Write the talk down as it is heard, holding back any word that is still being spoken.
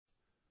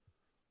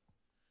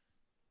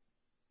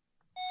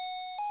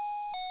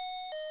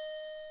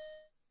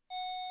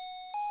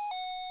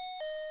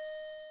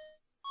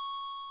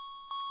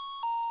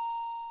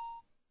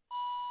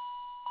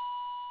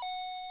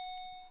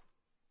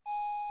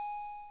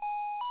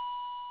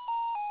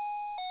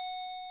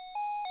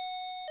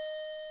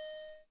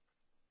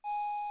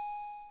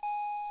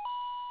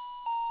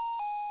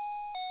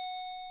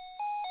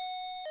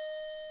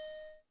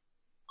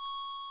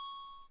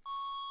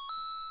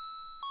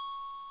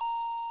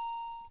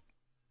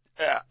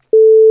Yeah.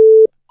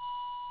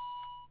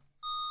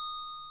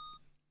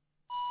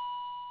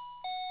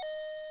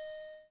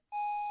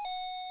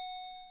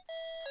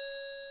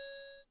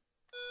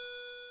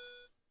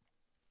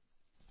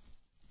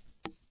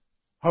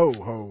 Ho,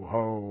 ho,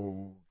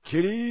 ho,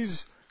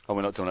 kiddies. Oh,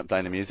 we're not doing it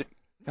playing the music?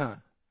 No,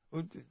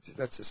 well,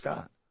 that's the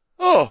start.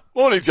 Oh,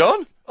 morning,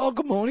 John. Oh,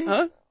 good morning.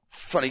 Huh?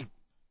 Funny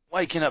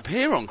waking up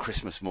here on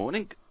Christmas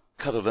morning,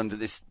 cuddled under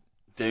this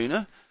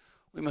doona.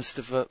 We must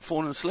have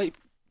fallen asleep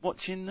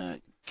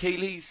watching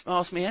Keely's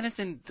Ask Me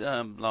Anything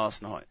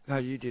last night. No,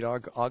 you did.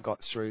 I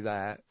got through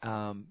that,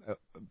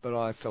 but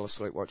I fell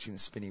asleep watching the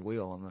spinny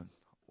wheel on the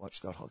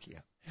Watch.Hockey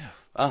app. Yeah.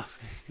 Ah,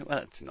 well,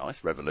 that's a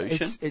nice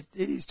revolution. It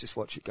is just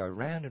watch it go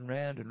round and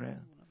round and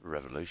round. A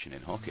revolution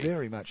in hockey.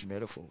 Very much a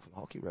metaphor for the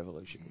hockey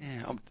revolution.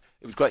 Yeah,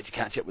 it was great to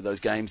catch up with those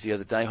games the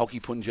other day. Hockey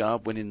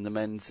Punjab winning the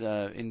men's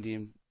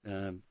Indian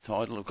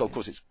title. Of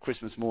course, it's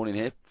Christmas morning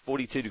here.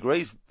 42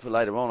 degrees for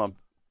later on. I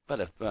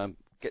better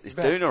get this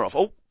doona off.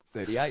 Oh,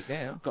 38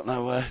 now. Got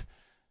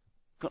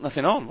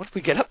nothing on. What did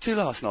we get up to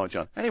last night,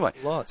 John? Anyway,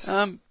 lots.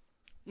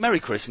 Merry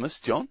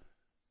Christmas, John.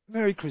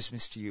 Merry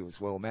Christmas to you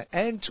as well, Matt,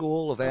 and to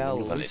all of our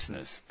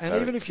listeners.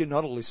 And even if you're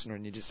not a listener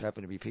and you just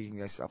happen to be picking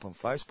this up on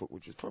Facebook,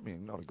 which is probably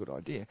not a good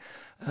idea,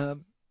 that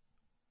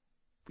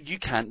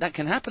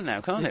can happen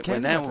now, can't it?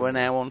 We're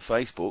now on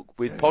Facebook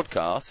with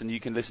podcasts, and you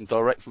can listen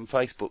direct from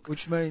Facebook.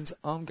 Which means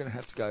I'm going to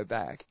have to go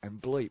back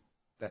and bleep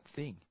that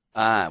thing.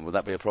 Ah, will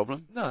that be a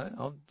problem?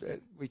 No,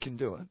 we can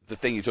do it. The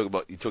thing you're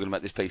talking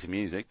about this piece of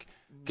music.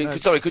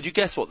 Sorry, could you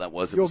guess what that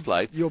was that was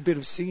played? Your bit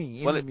of singing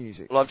in the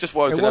music. Well, I've just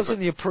woken up. It wasn't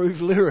the approved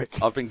lyric.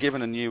 I've been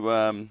given a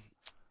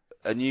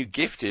new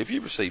gift here. Have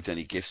you received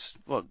any gifts?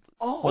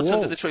 What's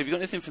under the tree? Have you got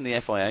anything from the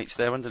FIH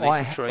there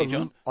underneath the tree,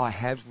 John? I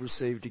have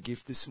received a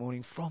gift this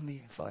morning from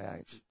the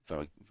FIH.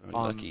 Very, very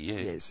lucky you.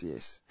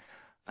 Yes.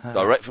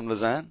 Direct from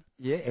Lausanne?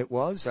 Yeah, it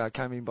was.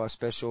 Came in by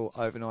special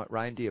overnight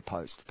reindeer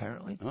post,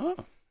 apparently. Oh.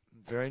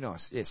 Very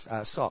nice. Yes,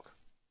 sock.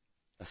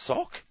 A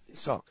sock?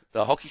 Sock.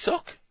 The hockey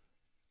sock?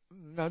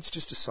 No, it's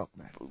just a sock,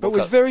 man. But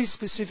with very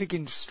specific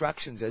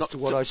instructions as to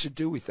what I should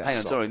do with that sock. Hang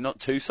on, sorry, not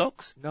two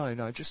socks?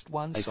 No, just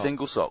one sock. A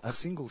single sock? A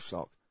single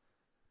sock.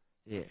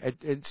 Yeah,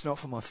 it's not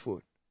for my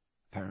foot,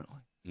 apparently.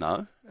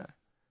 No?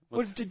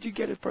 What did you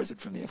get a present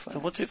from the FA? So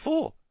what's it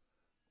for?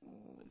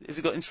 Has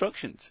it got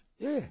instructions?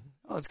 Yeah.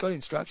 Oh, it's got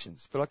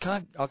instructions, but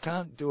I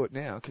can't do it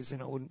now because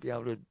then I wouldn't be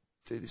able to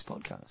do this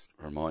podcast.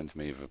 Reminds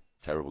me of a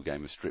terrible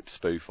game of strip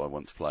spoof I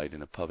once played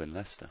in a pub in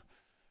Leicester.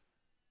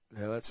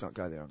 Yeah, let's not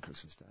go there on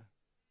Christmas Day.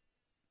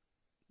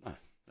 No,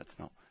 let's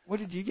not. What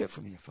did you get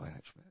from the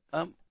FIH,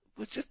 Matt? It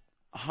was just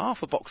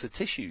half a box of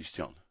tissues,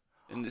 John.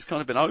 And it's kind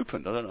of been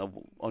opened. I don't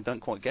know. I don't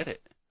quite get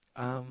it.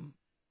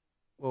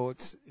 Well,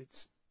 it's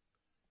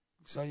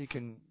so you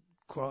can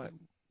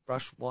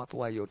wipe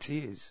away your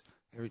tears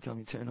every time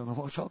you turn on the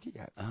Watch Hockey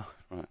app. Oh,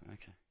 right.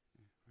 Okay.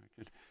 Very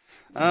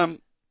good.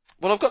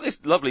 Well, I've got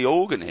this lovely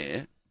organ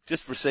here,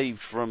 just received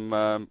from,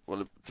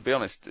 to be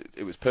honest,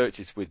 it was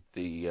purchased with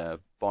the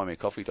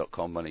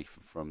buymeacoffee.com money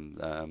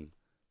from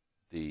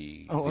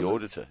the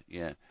auditor.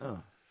 Yeah.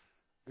 Oh.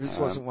 This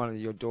wasn't one of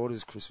your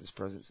daughter's Christmas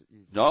presents that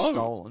you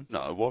stolen.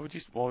 No, why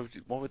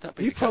would that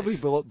be? You probably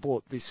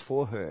bought this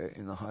for her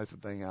in the hope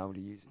of being able to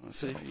use it.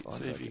 See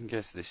if you can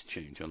guess this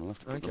tune, John. I'll have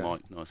to put the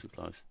mic nice and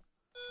close.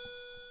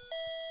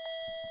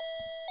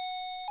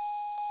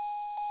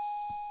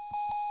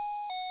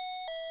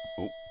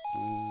 Oh,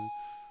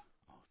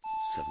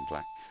 7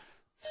 black,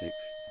 6.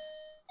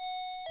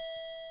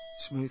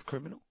 Smooth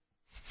Criminal.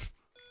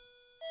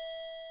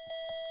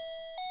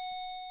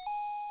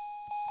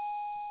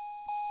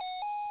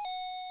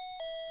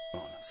 Oh,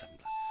 no, 7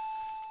 black,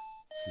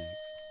 6.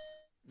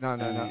 No.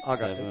 I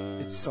got it.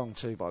 It's song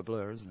 2 by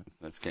Blur, isn't it?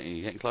 That's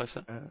getting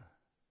closer.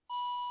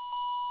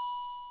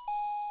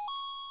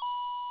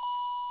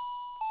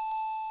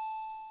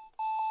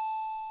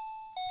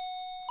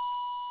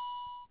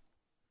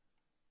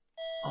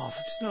 Oh, if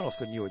it's not off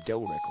the new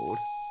Adele record.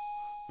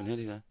 We're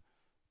nearly there.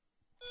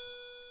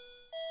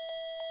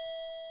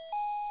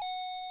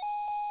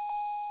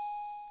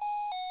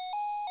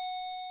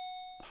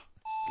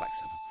 Black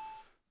 7.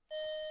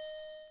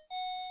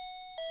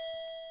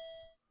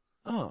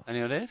 Oh.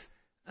 Any ideas?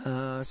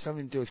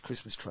 Something to do with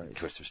Christmas trees.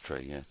 Christmas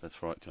tree, yeah,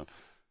 that's right, John.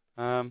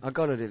 I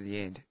got it at the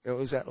end. It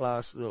was that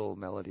last little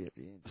melody at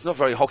the end. It's not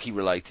very hockey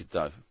related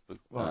though,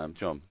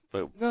 John.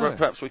 But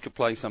perhaps we could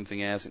play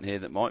something else in here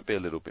that might be a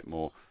little bit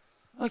more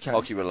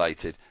hockey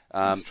related.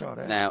 Let's try it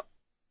out. Now,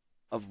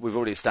 we've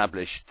already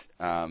established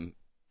I'm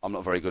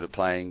not very good at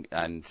playing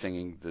and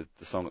singing the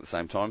song at the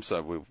same time,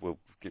 so we'll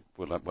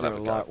have a go.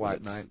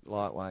 Lightweight, mate.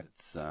 Lightweight.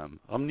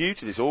 I'm new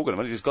to this organ. I've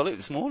only just got it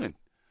this morning.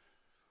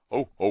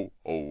 Oh,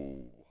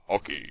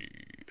 hockey.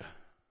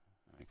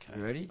 Okay.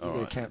 You ready? All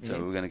right. So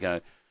we're going to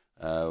go.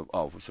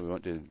 So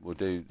we'll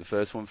do the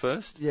first one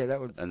first? Yeah, that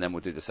would. And then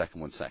we'll do the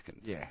second one second.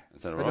 Yeah.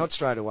 Is that all right? But not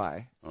straight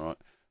away. All right.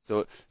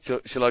 So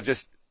shall I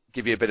just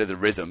give you a bit of the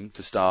rhythm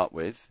to start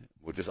with?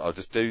 I'll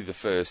just do the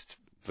first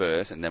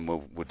verse and then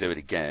we'll do it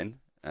again.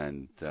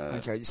 And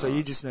okay. So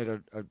you just need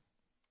a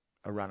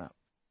run up.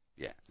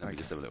 Yeah, let me Okay.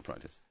 just have a little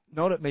practice.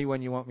 Nod at me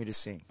when you want me to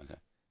sing. Okay.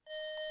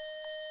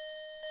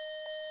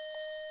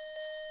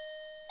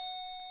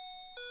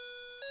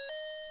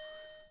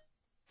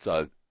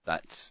 So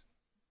that's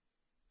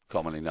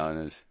commonly known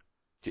as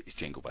it's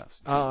Jingle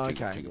Bells.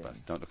 Jingle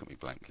Bells. Don't look at me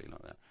blankly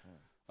like that. Yeah.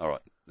 All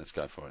right, let's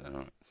go for it then.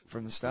 All right.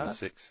 From the start?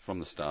 From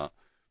the start.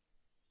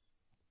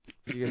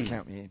 You got to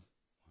count me in.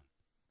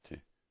 1,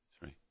 2,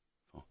 3,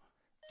 4.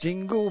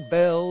 Jingle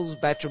bells,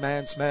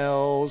 Batterman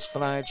smells,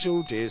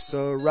 financial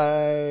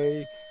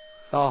disarray.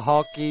 The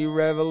hockey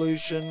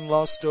revolution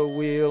lost a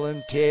wheel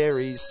and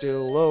Terry's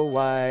still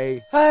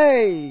away.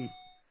 Hey!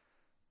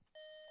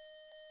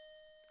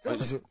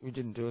 We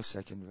didn't do a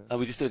second verse. Oh,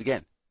 we just do it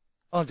again.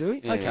 Oh, do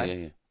we? Yeah,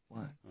 okay. Yeah.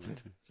 1, 2,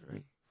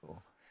 3,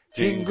 4.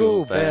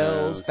 Jingle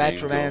bells,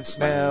 Batterman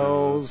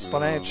smells,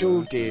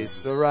 financial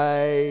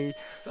disarray.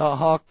 The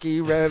hockey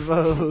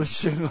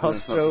revolution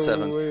lost a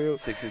wheel.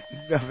 6,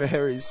 The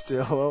very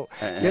still.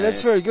 Yeah,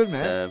 that's very good,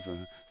 man.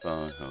 7,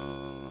 5,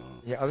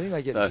 Yeah, I think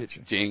they get the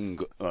picture.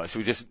 Jingle. All right, so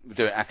we just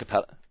do it a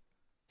cappella.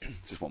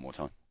 Just one more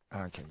time.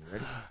 Okay, you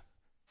ready?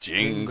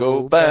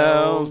 Jingle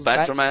bells,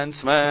 Batterman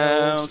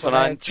smells,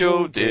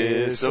 financial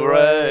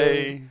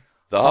disarray.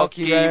 The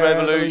hockey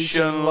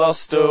revolution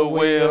lost a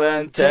wheel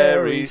and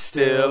Terry's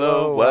still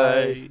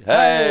away.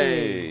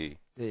 Hey!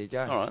 There you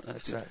go. All right,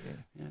 that's good.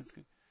 Yeah, that's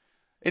good.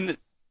 And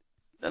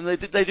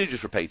they do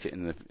just repeat it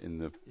in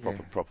the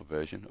proper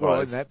version. Well, all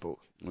right, in that book.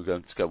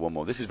 Let's go one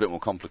more. This is a bit more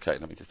complicated.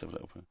 Let me just have a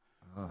little bit.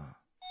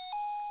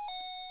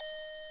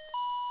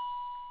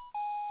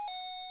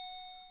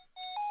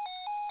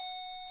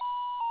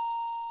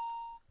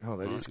 Oh,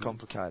 that is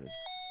complicated.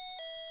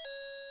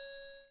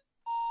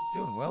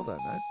 You're doing well, though,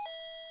 mate.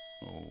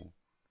 Oh.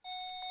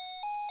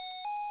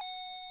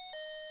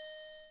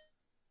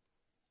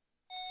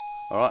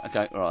 All right,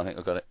 okay. All right, I think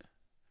I got it.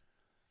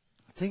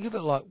 Think of it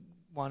like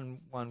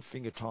one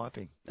finger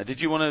typing. Now, did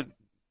you want to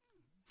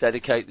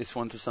dedicate this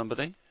one to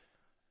somebody?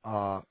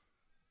 No,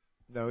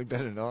 we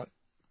better not.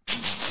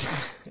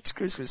 It's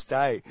Christmas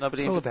Day.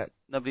 Nobody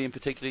in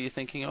particular you're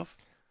thinking of?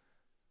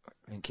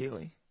 And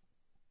Keeley.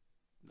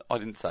 I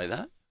didn't say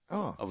that.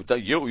 Oh.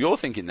 You're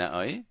thinking that,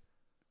 are you?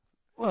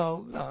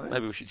 Well, no.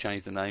 Maybe we should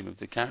change the name of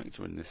the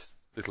character in this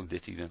little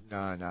ditty then.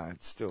 No,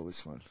 it's still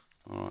this one.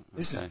 All right.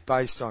 This is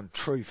based on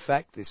true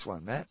fact, this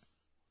one, Matt.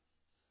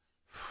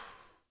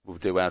 We'll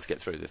do how to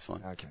get through this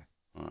one. Okay.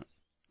 All right.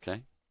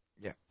 Okay?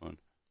 Yeah. 1,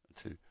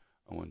 2,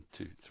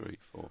 3,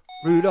 4.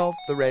 Rudolph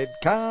the red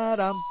card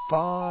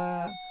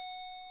umpire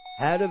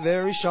had a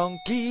very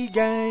shonky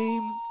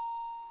game.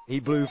 He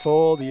blew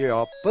for the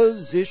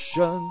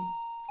opposition.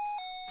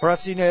 For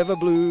us he never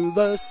blew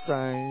the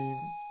same.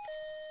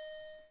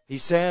 He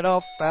sent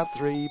off our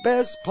 3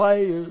 best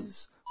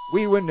players.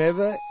 We were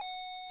never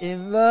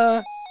in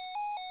the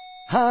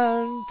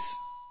hunt.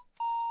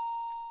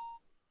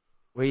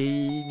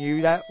 We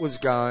knew that was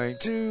going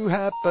to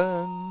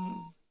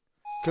happen,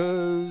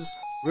 'cause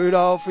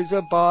Rudolph is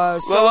a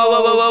biased...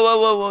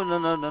 Whoa.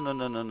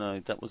 No.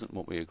 That wasn't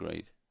what we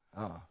agreed.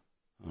 Oh. All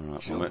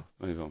right, Sure. we'll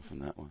move on from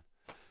that one.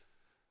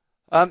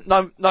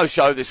 No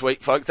show this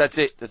week, folks. That's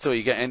it. That's all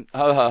you're getting.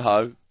 Ho, ho,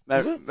 ho.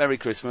 Merry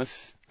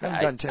Christmas.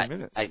 Haven't done 10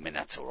 minutes. 8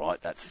 minutes, all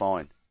right. That's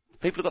fine.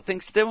 People have got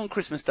things to do on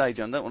Christmas Day,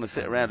 John. Don't want to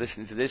sit around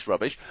listening to this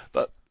rubbish.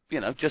 But,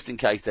 just in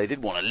case they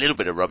did want a little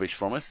bit of rubbish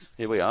from us,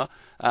 here we are.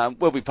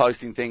 We'll be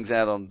posting things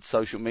out on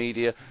social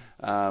media.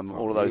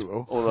 All of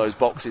those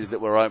boxes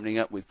that we're opening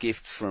up with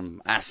gifts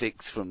from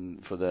ASICs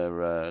for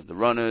the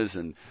runners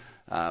and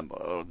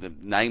the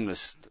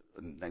nameless.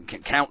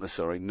 Countless,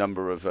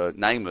 number of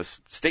nameless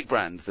stick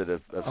brands that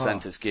have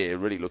sent us gear.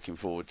 Really looking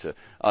forward to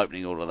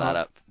opening all of that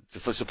up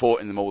for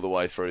supporting them all the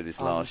way through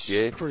this last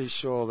year. I'm pretty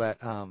sure that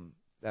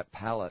that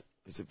pallet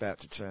is about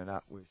to turn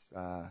up with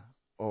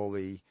all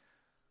the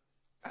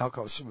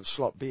alcohol,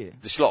 slop beer.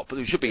 The slop, but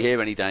we should be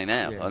here any day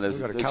now. Yeah, we've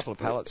got a couple of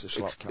pallets of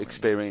slop coming.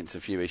 Experience a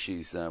few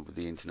issues with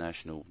the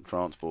international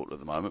transport at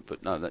the moment,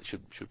 but no, that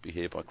should be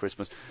here by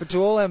Christmas. But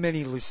to all our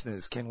many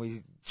listeners, can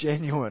we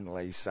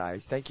genuinely say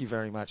thank you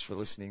very much for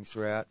listening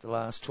throughout the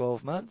last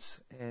 12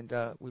 months, and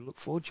we look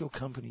forward to your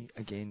company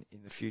again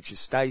in the future.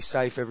 Stay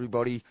safe,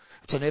 everybody.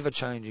 It's an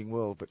ever-changing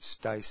world, but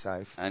stay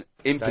safe. And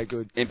stay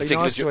good. Be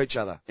nice to each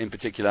other. In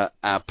particular,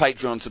 our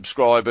Patreon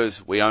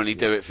subscribers, we only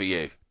do it for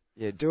you.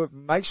 Yeah, do it.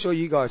 Make sure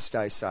you guys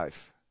stay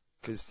safe,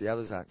 because the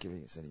others aren't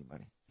giving us any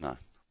money. No.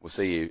 We'll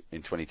see you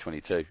in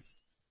 2022.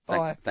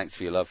 Bye. Thanks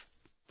for your love.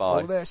 Bye.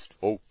 All the best.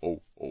 Oh.